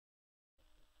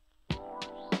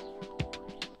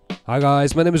Hi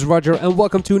guys, my name is Roger and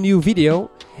welcome to a new video.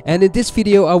 And in this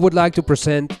video I would like to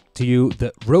present to you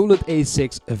the Roland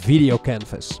A-6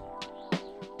 VideoCanvas.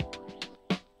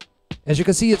 As you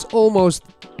can see, it's almost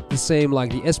the same like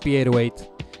the SP-808.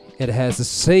 It has the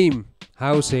same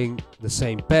housing, the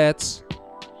same pads,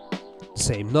 the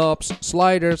same knobs,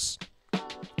 sliders,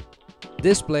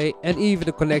 display, and even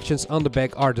the connections on the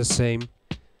back are the same.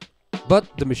 But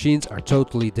the machines are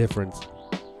totally different.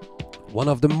 One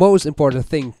of the most important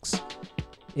things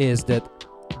is that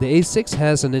the A6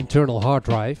 has an internal hard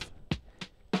drive,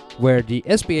 where the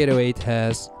SP-808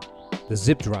 has the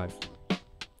zip drive.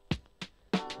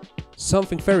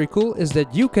 Something very cool is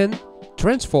that you can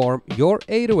transform your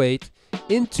 808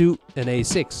 into an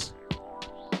A6.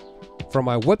 From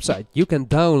my website you can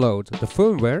download the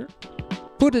firmware,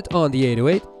 put it on the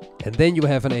 808, and then you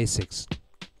have an A6.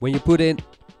 When you put in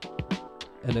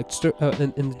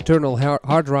an internal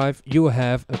hard drive, you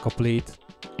have a complete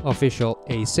official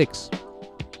A6.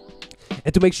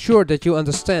 And to make sure that you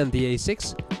understand the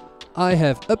A6, I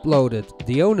have uploaded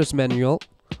the owner's manual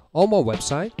on my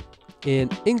website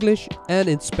in English and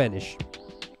in Spanish.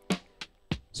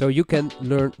 So you can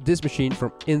learn this machine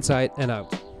from inside and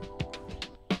out.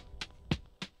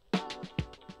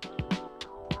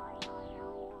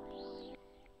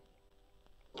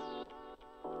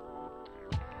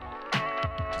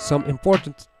 Some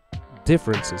important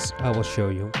differences I will show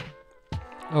you.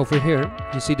 Over here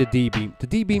you see the D-beam. The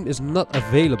D-beam is not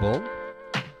available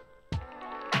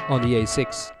on the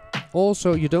A6.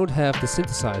 Also, you don't have the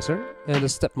synthesizer and the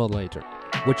step modulator,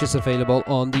 which is available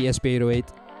on the SP-808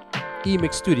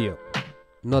 eMix Studio,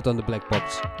 not on the black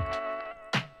box.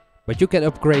 But you can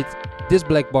upgrade this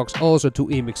black box also to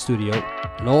eMix Studio,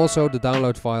 and also the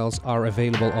download files are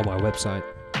available on my website.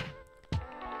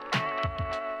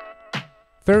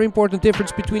 Very important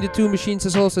difference between the two machines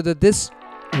is also that this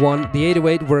one, the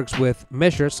 808, works with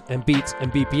measures and beats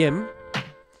and BPM,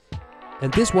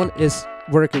 and this one is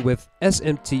working with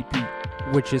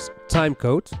SMTP, which is time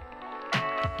code,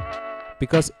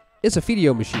 because it's a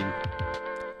video machine.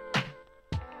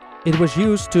 It was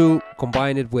used to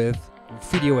combine it with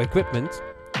video equipment,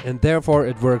 and therefore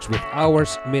it works with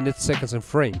hours, minutes, seconds and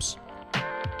frames.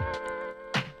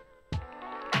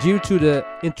 Due to the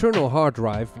internal hard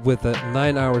drive with a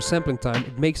 9-hour sampling time,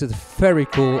 it makes it a very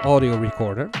cool audio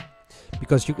recorder,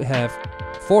 because you have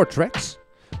 4 tracks,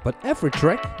 but every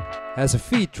track has a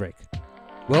feed track.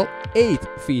 Well, 8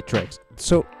 feed tracks,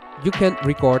 so you can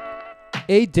record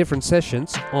 8 different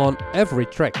sessions on every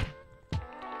track.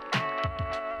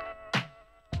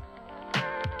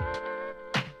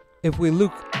 If we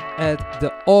look at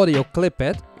the audio clip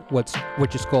pad,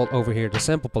 which is called over here the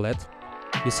sample palette,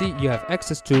 you see you have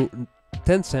access to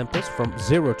 10 samples from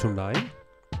 0 to 9,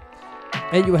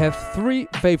 and you have 3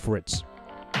 favorites.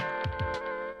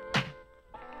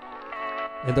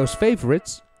 And those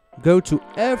favorites go to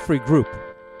every group,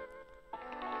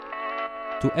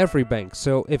 to every bank.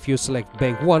 So if you select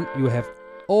bank 1, you have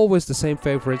always the same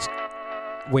favorites.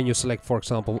 When you select, for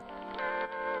example,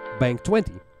 bank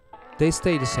 20, they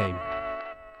stay the same.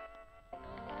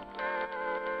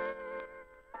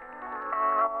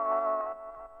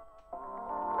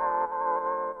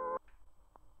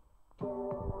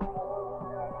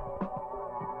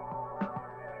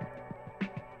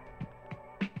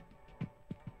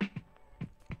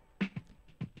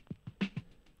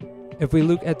 If we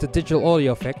look at the digital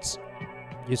audio effects,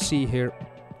 you see here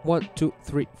 1, 2,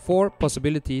 3, 4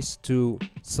 possibilities to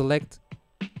select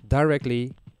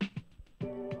directly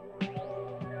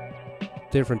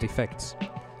different effects.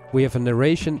 We have a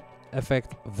narration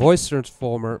effect, voice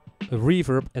transformer, a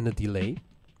reverb and a delay.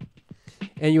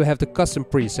 And you have the custom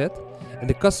preset, and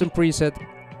the custom preset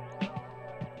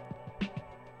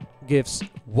gives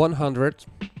 100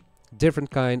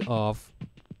 different kind of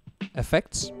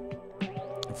effects,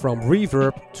 from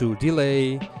reverb to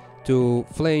delay to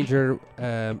flanger,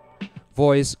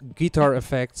 voice, guitar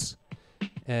effects,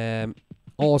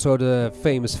 also the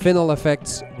famous vinyl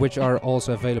effects, which are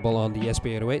also available on the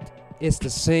SP-808. It's the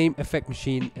same effect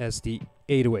machine as the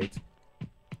 808.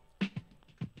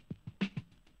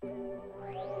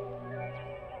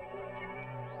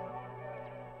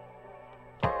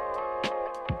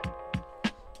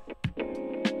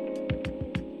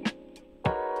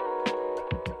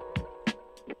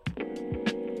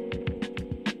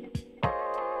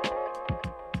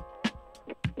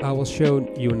 I will show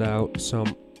you now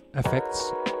some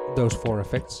effects, those 4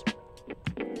 effects.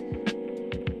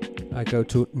 I go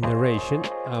to narration,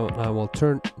 I will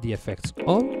turn the effects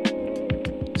on.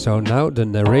 So now the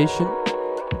narration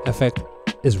effect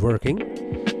is working.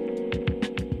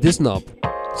 This knob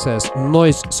says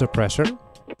noise suppressor.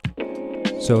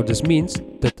 So this means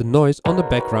that the noise on the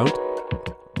background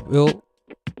will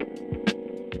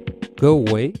go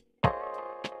away,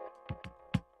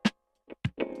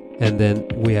 and then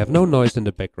we have no noise in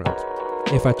the background.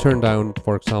 If I turn down,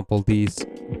 for example, these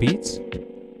beats,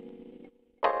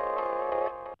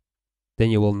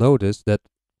 then you will notice that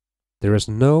there is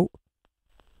no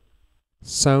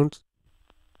sound,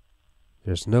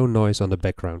 there's no noise on the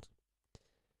background.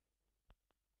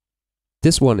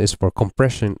 This one is for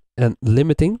compression and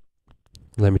limiting.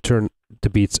 Let me turn the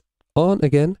beats on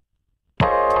again.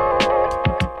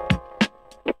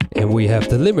 And we have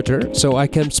the limiter, so I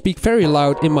can speak very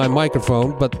loud in my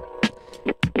microphone, but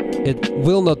it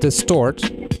will not distort.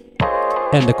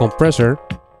 And the compressor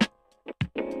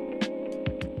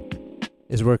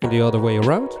is working the other way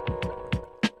around.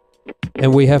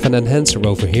 And we have an enhancer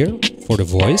over here for the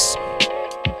voice.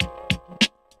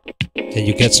 And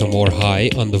you get some more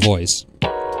high on the voice.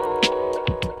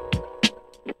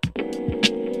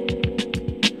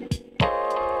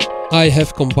 I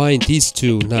have combined these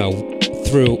two now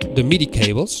through the MIDI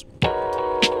cables.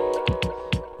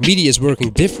 MIDI is working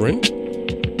different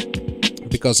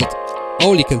because it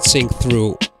only can sync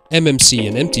through MMC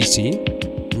and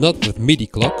MTC, not with MIDI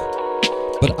clock.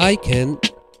 But I can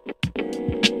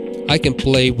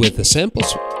play with the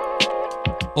samples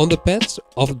on the pads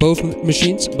of both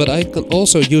machines, but I can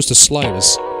also use the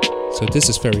sliders. So this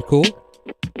is very cool.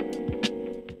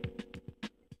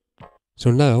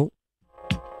 So now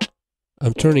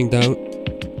I'm turning down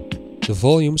the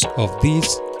volumes of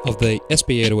the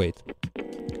SP-808.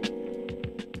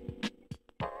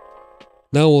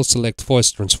 Now we'll select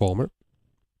voice transformer.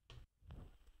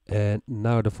 And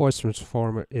now the voice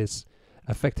transformer is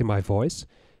affecting my voice.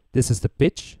 This is the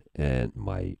pitch, and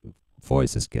my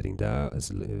voice is getting down,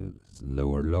 is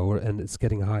lower, and it's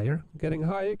getting higher, getting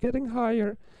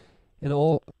higher. And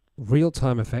all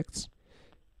real-time effects.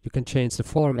 You can change the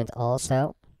format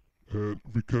also.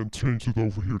 We can change it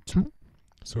over here too.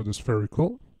 So that's very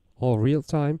cool. All real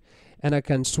time. And I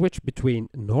can switch between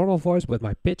normal voice with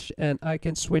my pitch, and I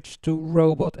can switch to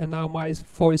robot, and now my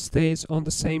voice stays on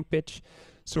the same pitch.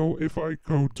 So if I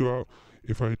go down,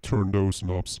 if I turn those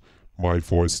knobs, my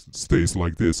voice stays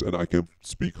like this, and I can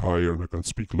speak higher and I can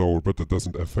speak lower, but that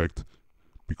doesn't affect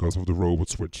because of the robot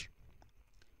switch.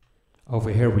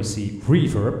 Over here we see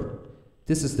reverb.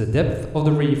 This is the depth of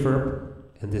the reverb,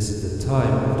 and this is the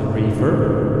time of the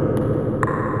reverb.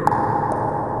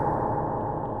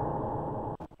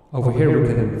 Over here we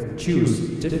can choose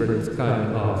different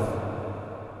types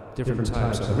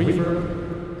of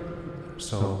reverb.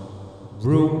 So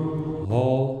room,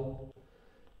 hall,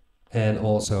 and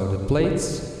also the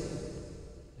plates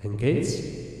and gates.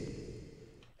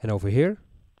 And over here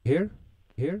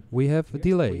we have a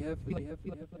delay.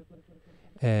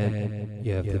 And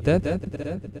you have the depth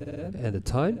and the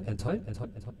time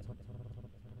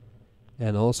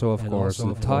and also of course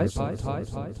the type.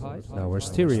 Now we're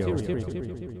stereo.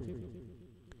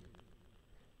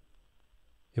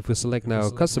 If we select now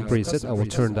custom preset, I will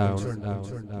turn down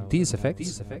these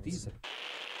effects.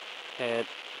 And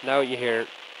now you hear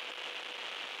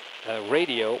a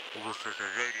radio,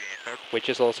 which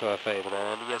is also available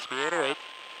on the SP-808.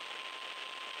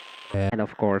 And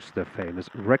of course the famous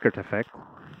record effect.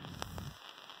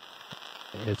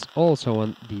 It's also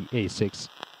on the A-6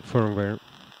 firmware.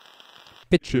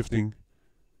 Pitch shifting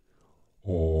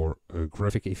or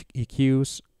graphic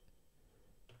EQs,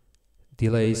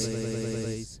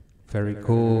 delays, very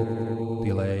cool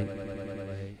delay,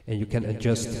 and you can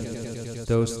adjust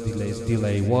those delays.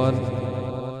 Delay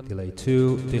 1, delay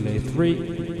 2, delay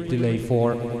 3, delay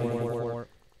 4.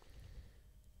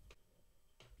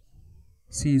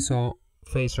 Seesaw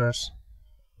phasers,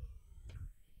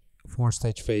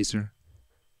 4-stage phaser,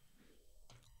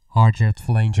 hard-jet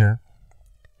flanger.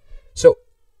 So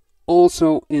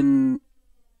also in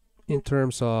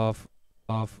terms of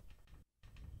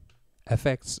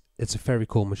effects, it's a very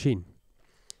cool machine.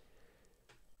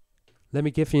 Let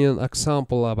me give you an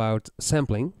example about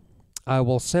sampling. I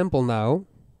will sample now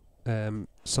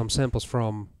some samples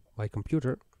from my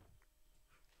computer.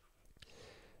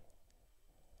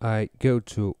 I go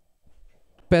to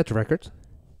pad record,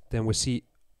 then we see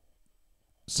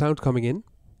sound coming in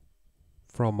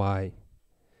from my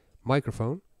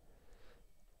microphone.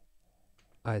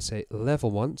 I say level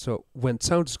 1, so when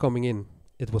sound is coming in,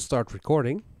 it will start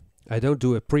recording. I don't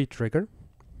do a pre-trigger,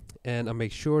 and I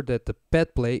make sure that the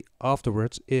pad play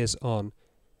afterwards is on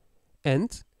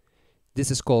end.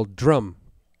 This is called drum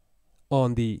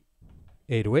on the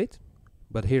 808,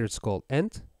 but here it's called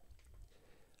end.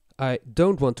 I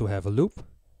don't want to have a loop.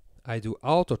 I do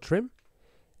auto trim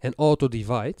and auto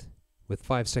divide with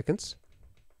 5 seconds.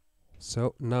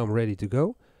 So now I'm ready to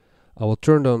go. I will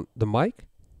turn on the mic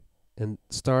and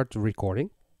start the recording.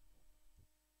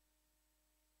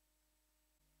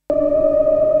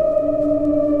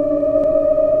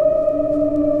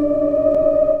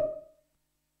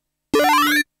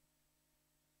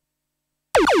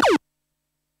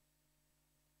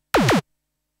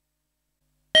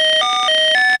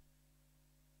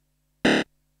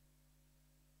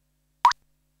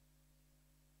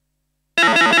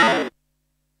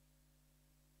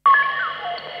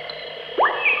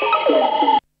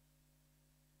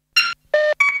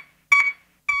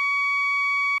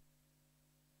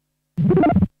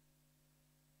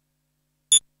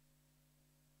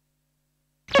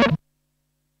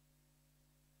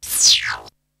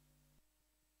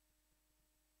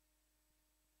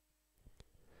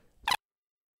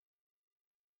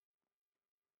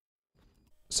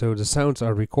 So the sounds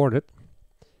are recorded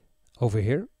over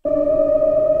here,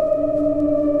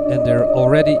 and they're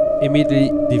already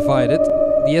immediately divided.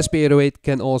 The SP-808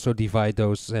 can also divide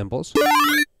those samples.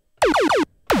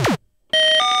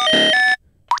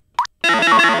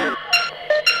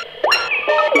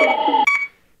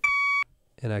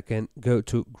 And I can go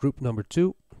to group number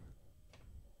 2.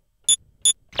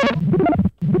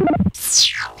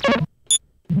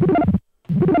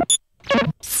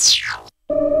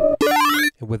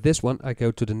 And with this one, I go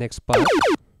to the next part.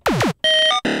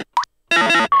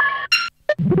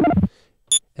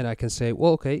 And I can say,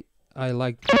 well, okay, I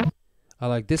like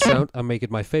this sound, I make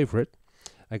it my favorite.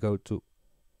 I go to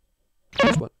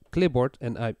this one, clipboard,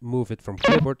 and I move it from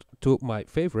clipboard to my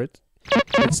favorite.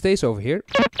 It stays over here,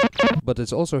 but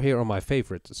it's also here on my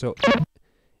favorite. So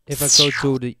if I go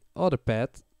to the other pad,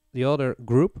 the other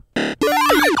group, I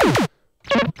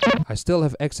still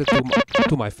have access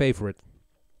to my favorite.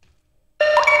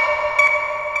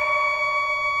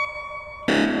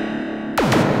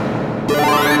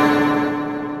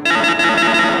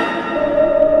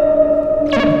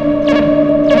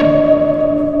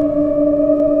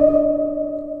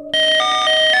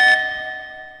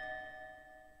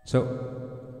 So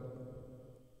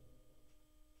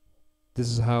this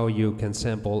is how you can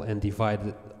sample and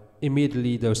divide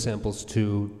immediately those samples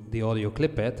to the audio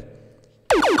clip pad.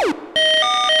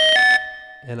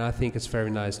 And I think it's very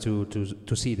nice to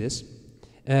see this.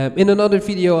 In another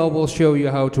video I will show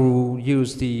you how to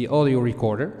use the audio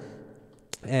recorder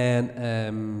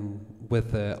and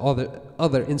with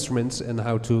other instruments and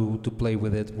how to play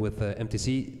with it with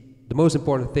MTC. The most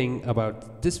important thing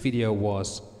about this video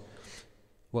was,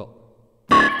 well,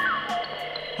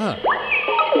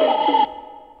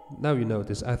 now you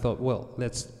notice. I thought, well,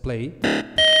 let's play.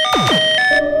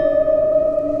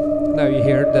 Now you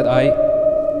hear that I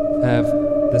have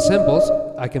the samples.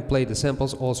 I can play the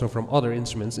samples also from other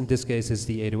instruments. In this case it's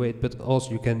the 808, but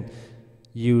also you can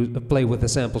play with the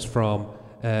samples from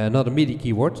another MIDI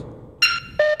keyboard.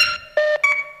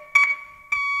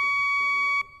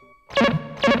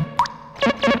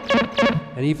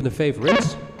 And even the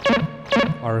favorites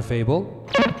are available.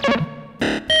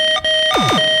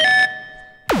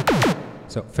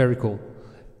 So very cool.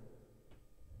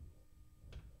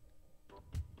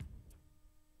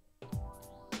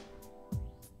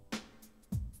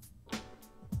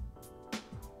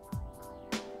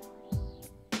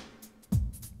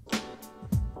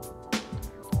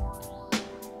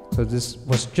 So this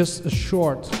was just a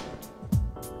short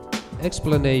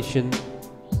explanation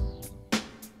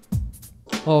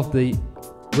of the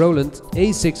Roland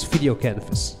A6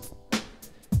 VideoCanvas.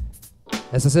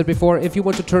 As I said before, if you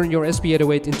want to turn your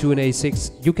SP-808 into an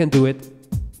A6, you can do it.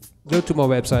 Go to my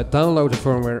website, download the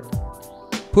firmware,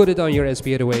 put it on your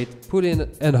SP-808, put in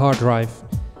a hard drive,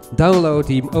 download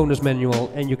the owner's manual,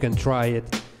 and you can try it.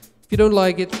 If you don't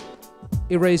like it,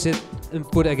 erase it and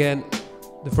put again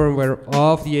the firmware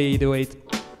of the 808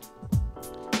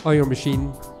 on your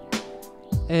machine,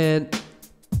 and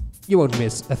you won't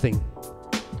miss a thing.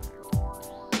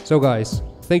 So guys,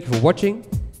 thank you for watching,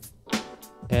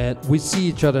 and we see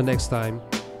each other next time.